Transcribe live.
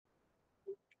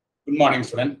Good morning,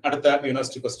 student. Adutha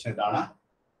university question idana.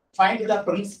 Find the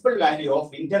principal value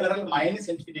of integral minus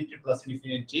infinity to plus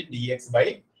infinity dx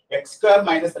by x square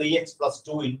minus 3x plus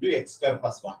 2 into x square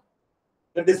plus 1.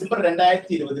 The December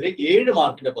 2020 7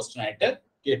 മാർക്കിന്റെ question ആയിട്ട്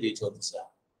KTU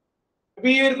ചോദിച്ചതാണ്. അപ്പോൾ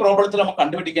ഈ ഒരു പ്രോബ്ലത്തിൽ നമ്മൾ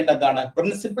കണ്ടുപിടിക്കേണ്ടത് എന്താണ്?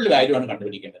 Principal value ആണ്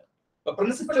കണ്ടുപിടിക്കേണ്ടത്. അപ്പോൾ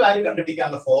പ്രിൻസിപ്പൽ വാല്യൂ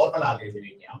കണ്ടുപിടിക്കാനുള്ള ഫോർമുല ആദ്യം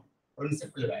എഴുതിക്കാം.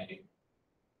 Principal value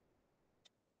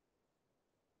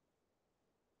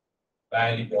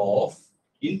of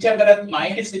integral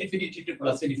minus infinity to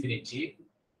plus infinity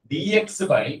dx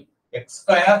by x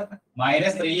square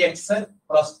minus 3x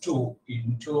plus 2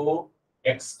 into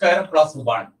x square plus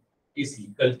 1 is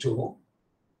equal to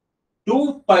 2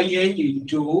 pi a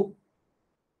into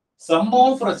sum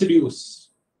of residues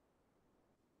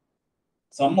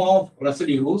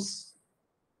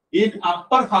in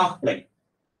upper half plane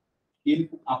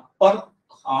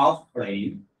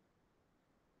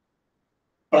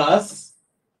plus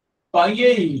pi a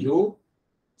into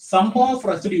sum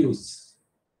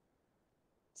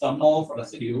of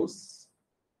residues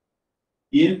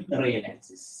in real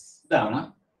axis. ഇതാണ്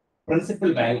principal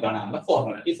value കാണാനുള്ള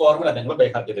formula. ഈ formula നിങ്ങൾ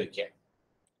by heart ചെയ്ത് വെക്കുക.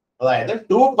 അതായത്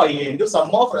 2 pi a into sum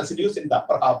of residues in the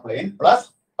upper half plane plus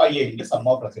pi a into sum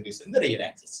of residues in the real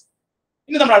axis.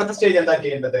 ഇനി നമ്മൾ അടുത്ത സ്റ്റേജ് എന്താ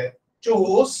ചെയ്യേണ്ടത്?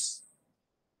 Choose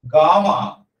gamma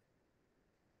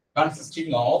consisting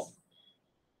of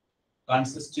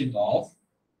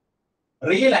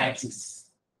real axis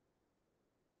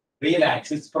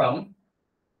from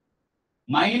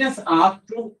minus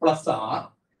r2 plus r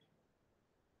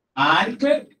and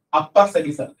upper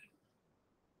semicircle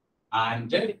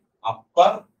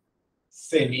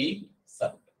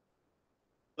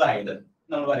അതായത്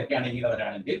നമ്മൾ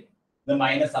വരയ്ക്കുകയാണെങ്കിൽ ഇത്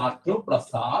minus r2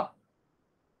 plus r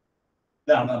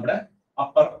ഇതാണ് നമ്മുടെ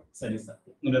അപ്പർ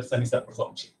സെമിസർക്കിൾ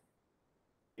ഫോം ചെയ്യും.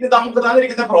 ഇത് നമുക്ക്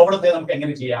തന്നിരിക്കുന്ന പ്രോബ്ലത്തെ നമുക്ക്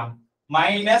എങ്ങനെ ചെയ്യാം?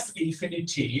 minus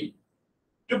infinity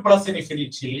to plus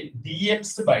infinity dx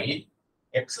by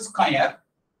x square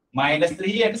minus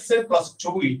 3x plus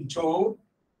 2 into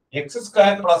x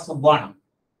square plus 1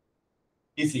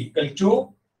 is equal to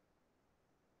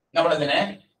നമ്മൾ ഇതിനെ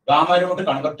ഗാമയിലോട്ട്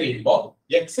കൺവെർട്ട് ചെയ്യുമ്പോൾ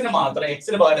എക്സിന്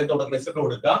പകരം റിസൾട്ട്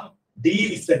കൊടുക്കുക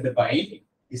dz by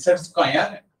z square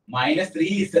minus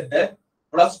 3z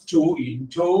plus 2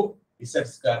 into z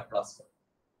square plus 1.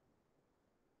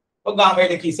 അപ്പോൾ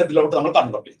ഗാമയിലേക്ക് ഇസഡിലോട്ട് നമ്മൾ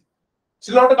convert ചെയ്യും.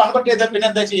 ഇസഡിലോട്ട് convert ചെയ്താൽ പിന്നെ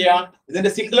എന്താ ചെയ്യാം?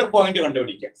 ഇതിന്റെ സിംഗുലർ പോയിന്റ്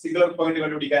കണ്ടുപിടിക്കാം. സിംഗുലർ പോയിന്റ്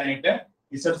കണ്ടുപിടിക്കാനായിട്ട്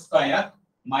z square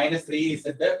minus 3z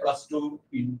plus 2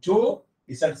 into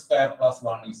z square plus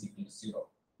 1 is equal to 0.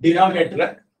 Denominator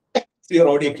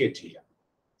 0 ഡിക്കേറ്റ് ചെയ്യാം.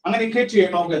 അങ്ങനെ ഡിക്കേറ്റ്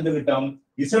ചെയ്യുമ്പോൾ നമുക്ക് എന്ത് കിട്ടും?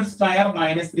 z square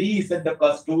minus 3z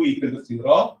plus 2 equal to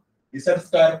 0, z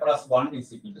square plus 1 is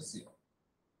equal to 0.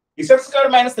 z square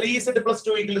minus 3z plus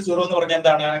 2 equal to 0 എന്ന് പറഞ്ഞാൽ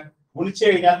എന്താണ്? ഗുണിച്ചു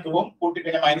കഴിഞ്ഞാൽ 2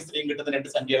 കൂട്ടിക്കഴിഞ്ഞാൽ മൈനസ് 3 കിട്ടുന്ന രണ്ട്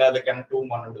സംഖ്യകളൊക്കെയാണ് 2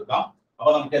 1 എടുക്കാം. അപ്പൊ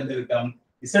നമുക്ക് എന്ത് കിട്ടും?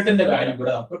 ഇസഡിന്റെ വാല്യൂ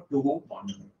കൂടെ നമുക്ക് 2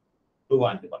 1 2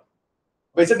 1.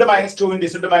 അപ്പൊ Z minus 2 into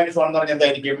Z minus 1 എന്ന് പറഞ്ഞാൽ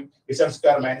എന്തായിരിക്കും? Z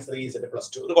square minus 3 Z plus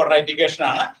 2. ഇത് ക്വാഡ്രാറ്റിക്കേഷൻ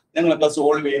ആണ്. നിങ്ങൾക്ക്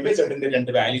സോൾവ് ചെയ്യുമ്പോൾ ഇസഡിന്റെ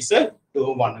രണ്ട് വാല്യൂസ് 2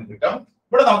 1 കിട്ടും.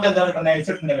 ഇവിടെ നമുക്ക് എന്താ കിട്ടുന്നത്?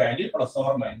 ഇസഡിന്റെ വാല്യൂ പ്ലസ്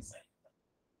ഓർ മൈനസ് ആയി.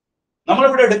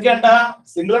 നമ്മളിവിടെ എടുക്കേണ്ട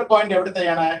സിംഗുലർ പോയിന്റ്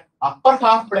എവിടത്തെയാണ്? അപ്പർ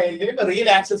ഹാഫ് പ്ലെയിനിൽ റിയൽ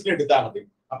ആക്സിസിൽ എടുത്താൽ മതി.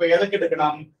 അപ്പൊ ഏതൊക്കെ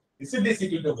എടുക്കണം? z is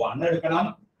equal to 1 എടുക്കണം,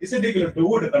 z equal to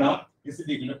 2 എടുക്കണം, z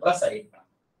equal to plus i എടുക്കണം.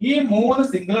 ഈ മൂന്ന്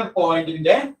സിംഗുലർ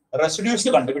പോയിന്റിന്റെ റെസിഡ്യൂസ്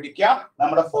കണ്ടുപിടിക്കാം.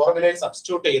 നമ്മുടെ ഫോർമുലയിൽ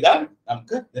സബ്സ്റ്റിറ്റ്യൂട്ട് ചെയ്താൽ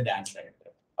നമുക്ക് ഇതിന്റെ ആൻസർ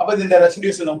കിട്ടും. അപ്പൊ ഇതിന്റെ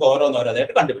റെസിഡ്യൂസ് നമുക്ക്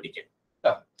ഓരോന്നോരോന്നായിട്ട് കണ്ടുപിടിക്കാം.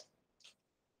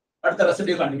 അടുത്ത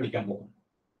റെസിഡ്യൂ കണ്ടുപിടിക്കാൻ പോകും.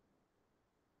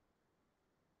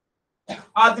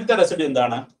 ആദ്യത്തെ റെസിഡ്യൂ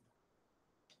എന്താണ്?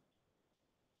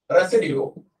 Residue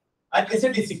at z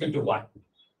is equal to 1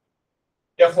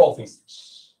 f of z.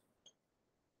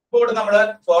 ഇപ്പോൾ നമ്മൾ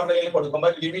ഫോർമുലയിൽ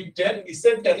കൊടുക്കുമ്പോൾ limit z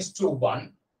tends to 1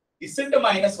 z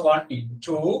minus 1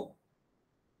 into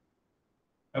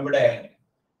ഇവിടെ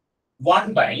 1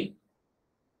 by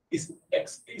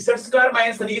z square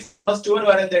minus 3 plus 2 എന്ന്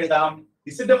പറയുന്നത് എഴുതാം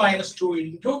z minus 2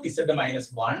 into z minus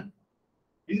 1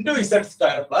 into z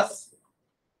square plus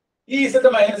ഈ z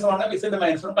minus 1 z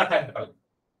minus 1 കട്ടായിട്ട് കളയും.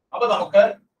 അപ്പൊ നമുക്ക്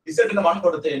z ന് 1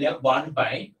 കൊടുത്തു കഴിഞ്ഞാൽ 1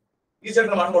 by z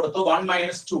ന് 1 കൊടുത്തു 1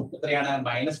 minus 2 എത്രയാണ്?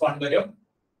 മൈനസ് 1 വരും.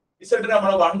 z ന്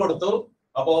നമ്മൾ 1 കൊടുത്തു,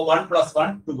 അപ്പോൾ 1 plus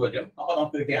 1 2 വരും. അപ്പൊ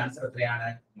നമുക്ക് കിട്ടിയ ആൻസർ എത്രയാണ്?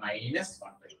 മൈനസ്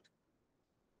 1 വരും.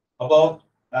 അപ്പോ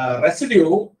residue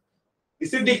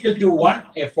z equal to 1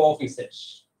 f of z.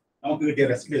 നമുക്ക് കിട്ടിയ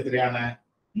റെസിഡ്യൂ എത്രയാണ്?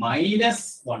 മൈനസ്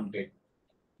 1 വരും.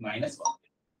 മൈനസ് 1.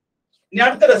 ഇനി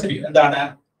അടുത്ത റെസിഡ്യൂ എന്താണ്?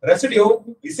 Residue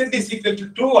z is equal to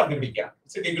 2 കണ്ടുപിടിക്കാം.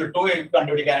 z equal to 2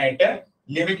 കണ്ടുപിടിക്കാനായിട്ട്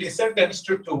limit z tends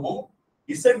to 2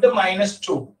 z minus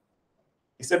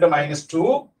 2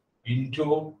 into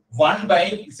 1 by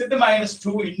z minus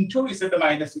 2 into z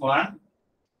minus 1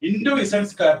 into z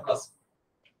square plus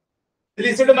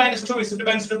ഇതിൽ z minus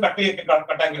 2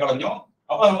 കട്ടാക്കി കളഞ്ഞു.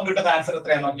 അപ്പൊ നമുക്ക് കിട്ടുന്ന ആൻസർ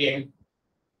എത്രയാണെന്ന് നോക്കിയേ.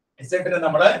 z ന്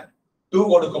നമ്മൾ 2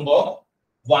 കൊടുക്കുമ്പോൾ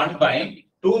 1 by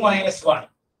 2 minus 1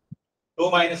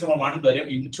 1 വരും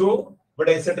ഇൻടു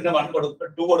ഇവിടെ z ന്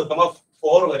 2 കൊടുക്കുമ്പോൾ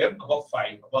 4 വരും. അപ്പൊ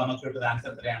 5. അപ്പൊ നമുക്ക് കിട്ടുന്ന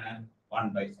ആൻസർ എത്രയാണ്? 1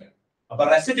 by 5. അപ്പൊ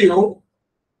residue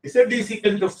z is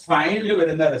equal to 5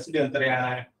 വരുന്ന റെസിഡ്യൂ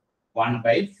എത്രയാണ്? 1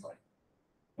 by 5.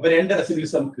 അപ്പൊ രണ്ട്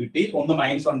റെസിഡ്യൂസ് നമുക്ക് കിട്ടി. ഒന്ന്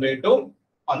 -1 by 2,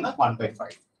 ഒന്ന് 1 by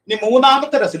 5. ഇനി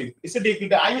മൂന്നാമത്തെ residue z equal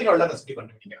to I ലുള്ള റെസിഡ്യൂ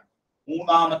കണ്ടുപിടിക്കണം.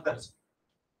 മൂന്നാമത്തെ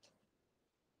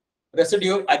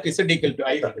residue at z equal to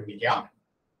I കണ്ടുപിടിക്കാം.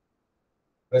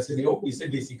 Residue z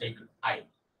is equal to I.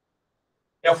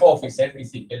 f of z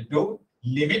is equal to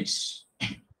limit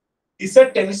z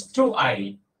tends to I,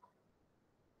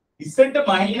 z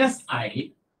minus I,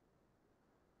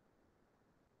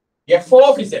 f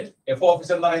of z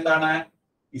എന്ന് പറയുന്നതാണ്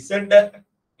z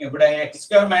ഇവിടെ x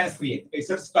square minus 3 z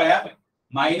square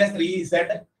minus 3z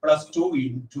plus 2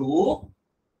 into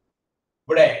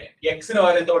ഇവിടെ x ന്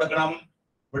പകരം എന്ത് കൊടുക്കണം?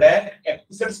 ഇവിടെ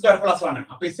z square plus 1 ആണ്.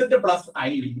 അപ്പൊ z plus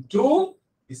I into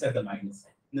z minus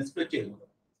I. ഇന്ന് സ്പ്ലിറ്റ് ചെയ്തു.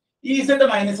 ഈ z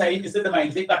minus I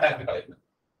കട്ടാക്കി കളയുന്നു.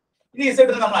 ഇനി z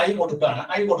ന് നമ്മൾ I കൊടുക്കുകയാണ്.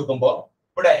 I കൊടുക്കുമ്പോൾ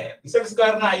ഇവിടെ z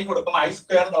സ്ക്വയറിന് I കൊടുക്കുമ്പോൾ I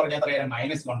സ്ക്വയർ എന്ന് പറഞ്ഞാൽ എത്രയാണ്?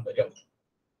 -1 വരും.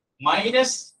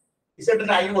 മൈനസ് z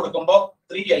ന് I കൊടുക്കുമ്പോൾ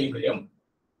 3i വരും.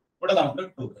 ഇവിടെ നമുക്ക്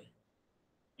 2 വരും.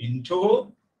 ഇൻടു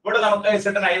ഇവിടെ നമുക്ക് z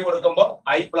ന് I കൊടുക്കുമ്പോൾ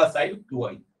I plus I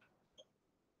 2i.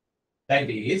 That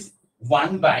is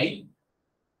 1 by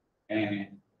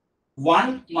 1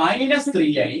 minus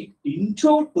 3i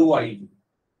into 2i.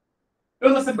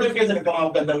 ഇതൊന്ന് സിംപ്ലിഫൈ ചെയ്തെടുക്കാം.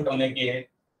 നമുക്ക് എന്താ കിട്ടുമെന്നേക്ക്?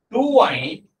 2i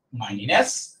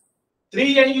minus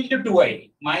 3i into 2i.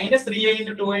 minus 3i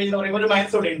into 2i എന്ന് പറയുമ്പോൾ ഒരു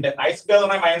മൈനസ് ഇവിടെ ഉണ്ട്. I square എന്ന്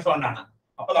പറഞ്ഞാൽ -1 ആണ്.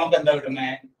 അപ്പൊ നമുക്ക് എന്താ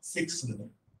കിട്ടുന്നത്? 6.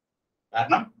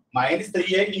 കാരണം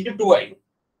 -3i into 2i.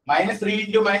 -3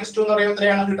 into -2 എന്ന് പറയുമ്പോൾ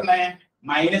എത്രയാണ് കിട്ടുന്നത്?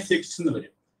 -6 എന്ന്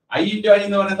വരും. I into I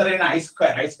എന്ന് പറയുന്നത് എത്രയാണ്?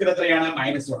 I square എത്രയാണ്?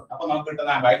 -1. അപ്പൊ നമുക്ക്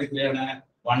കിട്ടുന്ന വാല്യൂ എത്രയാണ്?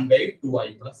 1 by 2i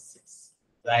plus 6.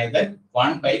 അതായത്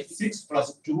 1 by 6 plus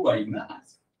 2i എന്ന്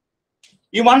ആൻസർ.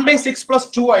 ഈ 1 by 6 plus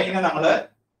 2i നെ നമ്മൾ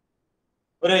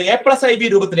ഒരു a plus ib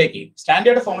രൂപത്തിലേക്ക്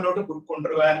സ്റ്റാൻഡേർഡ് ഫോമിലോട്ട്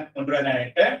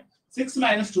കൊണ്ടുവരാനായിട്ട് 6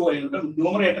 minus 2i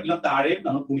ന്യൂമറേറ്ററിലും താഴെയും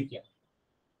നമ്മൾ ഗുണിക്കുക.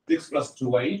 6 plus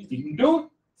 2i into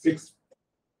 6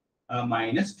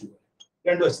 minus 2i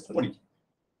രണ്ട് വശത്ത് ഗുണിക്കും.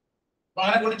 അപ്പൊ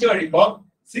അങ്ങനെ ഗുണിച്ചു കഴിയുമ്പോൾ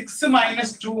 6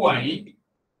 minus 2i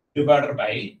divided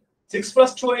by 6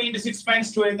 plus 2i into 6 minus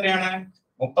 2i എത്രയാണ്?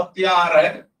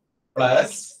 36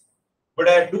 plus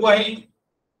ഇവിടെ 2i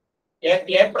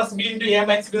a plus b into a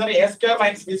minus b a square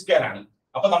minus b square ആണ്.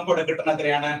 അപ്പൊ നമുക്ക് ഇവിടെ കിട്ടുന്ന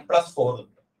എത്രയാണ്? +4.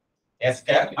 a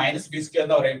square minus b square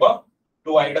എന്ന് പറയുമ്പോൾ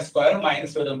 2i യുടെ സ്ക്വയർ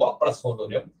മൈനസ് വരുമ്പോൾ +4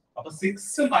 വരും. അപ്പൊ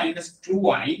 6 minus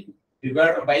 2i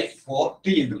divided by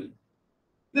 40 എന്ന് വരും.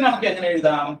 ഇത് നമുക്ക് എങ്ങനെ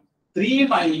എഴുതാം? 3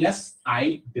 minus I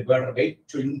divided by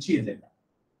 20 എന്ന് എഴുതാം.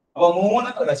 അപ്പൊ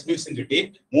 3 റെസിഡ്യൂസും കിട്ടി.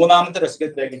 മൂന്നാമത്തെ റെസിഡ്യൂ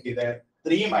കിട്ടിയത്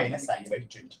 3 minus I by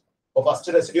 20. അപ്പൊ ഫസ്റ്റ്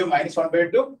റെസിഡ്യൂ -1 by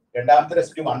 2, രണ്ടാമത്തെ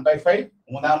റെസിഡ്യൂ 1 by 5,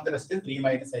 മൂന്നാമത്തെ റെസിഡ്യൂ 3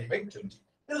 minus I by 20.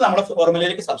 ഇത് നമ്മുടെ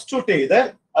ഫോർമുലയിലേക്ക് സബ്സ്റ്റിറ്റ്യൂട്ട് ചെയ്ത്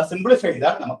സിംപ്ലിഫൈ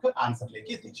ചെയ്താൽ നമുക്ക്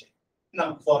ആൻസറിലേക്ക് എത്തിച്ചേരും.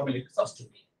 നമുക്ക് ഫോർമുലയിലേക്ക്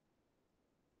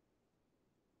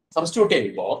സബ്സ്റ്റിറ്റ്യൂട്ട്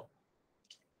ചെയ്യുമ്പോൾ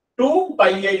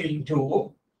 2πi into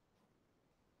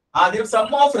ആദ്യം some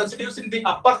of residues in the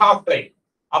upper half plane.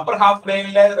 Upper half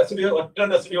പ്ലെയിനിലെ residue ഒറ്റ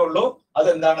റെസിഡ്യൂ ഉള്ളൂ. അത്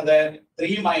എന്താണത്?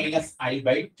 3 minus I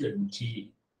by 20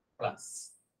 പ്ലസ്.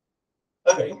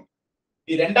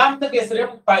 ഈ രണ്ടാമത്തെ കേസിൽ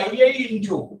πi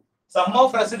into some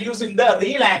of residues in the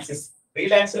real axis.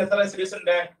 Real axle എത്ര റെസിഡ്യൂസ്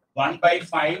ഉണ്ട്? 1 by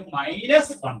 5 minus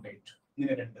 1 by 2.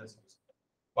 ഇങ്ങനെ രണ്ട് റെസിഡ്യൂസ്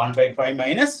 1 by 5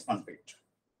 minus 1 by 2.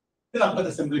 ഇത്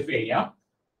നമുക്കത് സിംപ്ലിഫൈ ചെയ്യാം.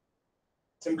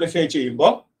 സിംപ്ലിഫൈ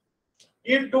ചെയ്യുമ്പോൾ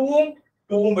ഈ 2ഉം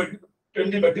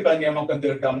 20 വെട്ടി പറഞ്ഞാൽ നമുക്ക് എന്ത്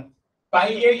കിട്ടും? πi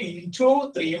into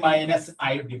 3 minus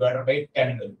I divided by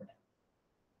 10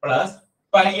 plus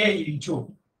πi into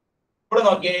ഇവിടെ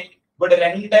നോക്കിയേ ഇവിടെ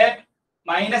 2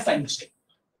 minus 5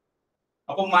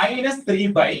 അപ്പൊ -3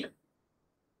 by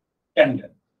 10.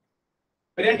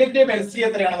 രണ്ടിന്റെയും LCM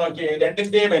എത്രയാണ് നോക്കിയേ?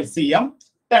 രണ്ടിന്റെയും LCM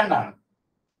 10 ആണ്.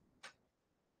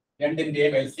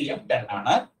 രണ്ടിന്റെയും LCM 10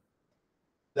 ആണ്.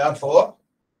 Therefore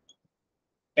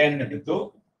 10 എടുത്തു.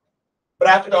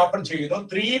 ബ്രാക്കറ്റ് ഓപ്പൺ ചെയ്യുന്നു.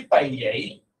 3πi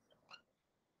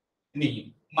ഇനി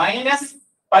മൈനസ്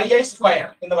πi സ്ക്വയർ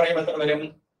എന്ന് പറയുമ്പോൾ എത്ര വരും?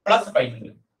 +πi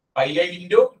വരും. πi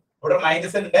ഇൻറ്റു ഇവിടെ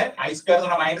മൈനസ് ഉണ്ട്. I സ്ക്വയർ എന്ന്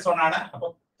പറഞ്ഞാൽ -1 ആണ്. അപ്പൊ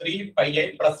 3πi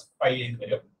 + πi എന്ന്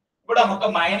വരും. ഇവിടെ നമുക്ക്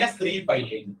 -3πi.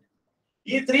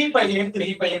 ഈ 3πയും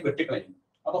 3πയും വെട്ടിക്കളയും.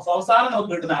 അപ്പൊ അവസാനം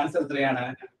നമുക്ക് കിട്ടുന്ന ആൻസർ എത്രയാണ്?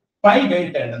 πi by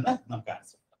 10 എന്ന് നമുക്ക്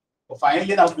ആൻസർ. അപ്പൊ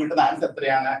ഫൈനലി നമുക്ക് കിട്ടുന്ന ആൻസർ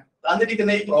എത്രയാണ്?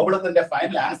 തന്നിരിക്കുന്ന ഈ പ്രോബ്ലത്തിന്റെ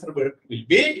final answer will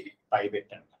be πi by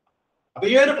 10. അപ്പൊ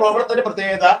ഈ ഒരു പ്രോബ്ലത്തിന്റെ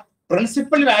പ്രത്യേകത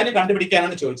പ്രിൻസിപ്പൽ വാല്യൂ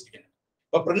കണ്ടുപിടിക്കാനാണ് ചോദിച്ചിരിക്കുന്നത്.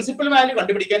 അപ്പൊ പ്രിൻസിപ്പൽ വാല്യൂ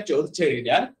കണ്ടുപിടിക്കാൻ ചോദിച്ചു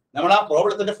കഴിഞ്ഞാൽ നമ്മൾ ആ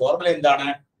പ്രോബ്ലത്തിന്റെ ഫോർമുല എന്താണ്?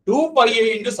 2πa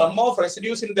into sum of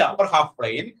residues in the upper half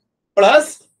plane plus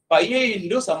πa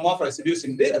into sum of residues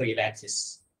in the real axis.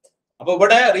 അപ്പൊ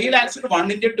ഇവിടെ റിയൽ ആക്സിസ്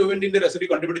 1 × 2 റെസിഡ്യൂ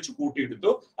കണ്ടുപിടിച്ച്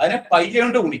കൂട്ടിയെടുത്തു. അതിനെ പൈ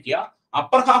കൊണ്ട് ഗുണിക്കുക.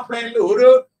 അപ്പർ ഹാഫ് പ്ലെയിനിൽ ഒരു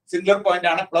സിംഗുലർ പോയിന്റ്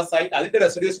ആണ് പ്ലസ് ആയി, അതിന്റെ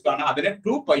റെസിഡ്യൂസ് കാണാം, അതിനെ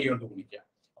 2π കൊണ്ട് ഗുണിക്കുക.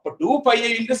 അപ്പൊ 2πa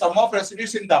into sum of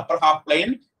residues in the upper half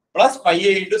plane plus πa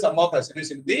into sum of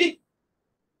residues in the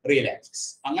real axis.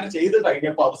 അങ്ങനെ ചെയ്ത്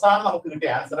കഴിഞ്ഞപ്പോൾ അവസാനം നമുക്ക് കിട്ടിയ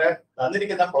ആൻസർ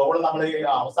തന്നിരിക്കുന്ന പ്രോബ്ലം നമ്മൾ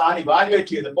അവസാനം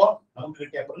ഇവാലുവേറ്റ് ചെയ്തപ്പോൾ നമുക്ക്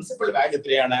കിട്ടിയ പ്രിൻസിപ്പൽ വാല്യൂ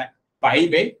എത്രയാണ്?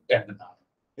 5/10 എന്നാണ്.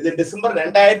 ഇത് ഡിസംബർ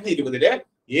 2020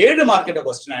 7 മാർക്കിന്റെ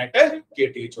ക്വസ്റ്റ്യൻ ആയിട്ട്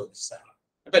KTU ചോദിച്ചതാണ്.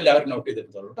 അപ്പൊ എല്ലാവരും നോട്ട്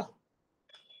ചെയ്തെടുത്തോളൂ കേട്ടോ.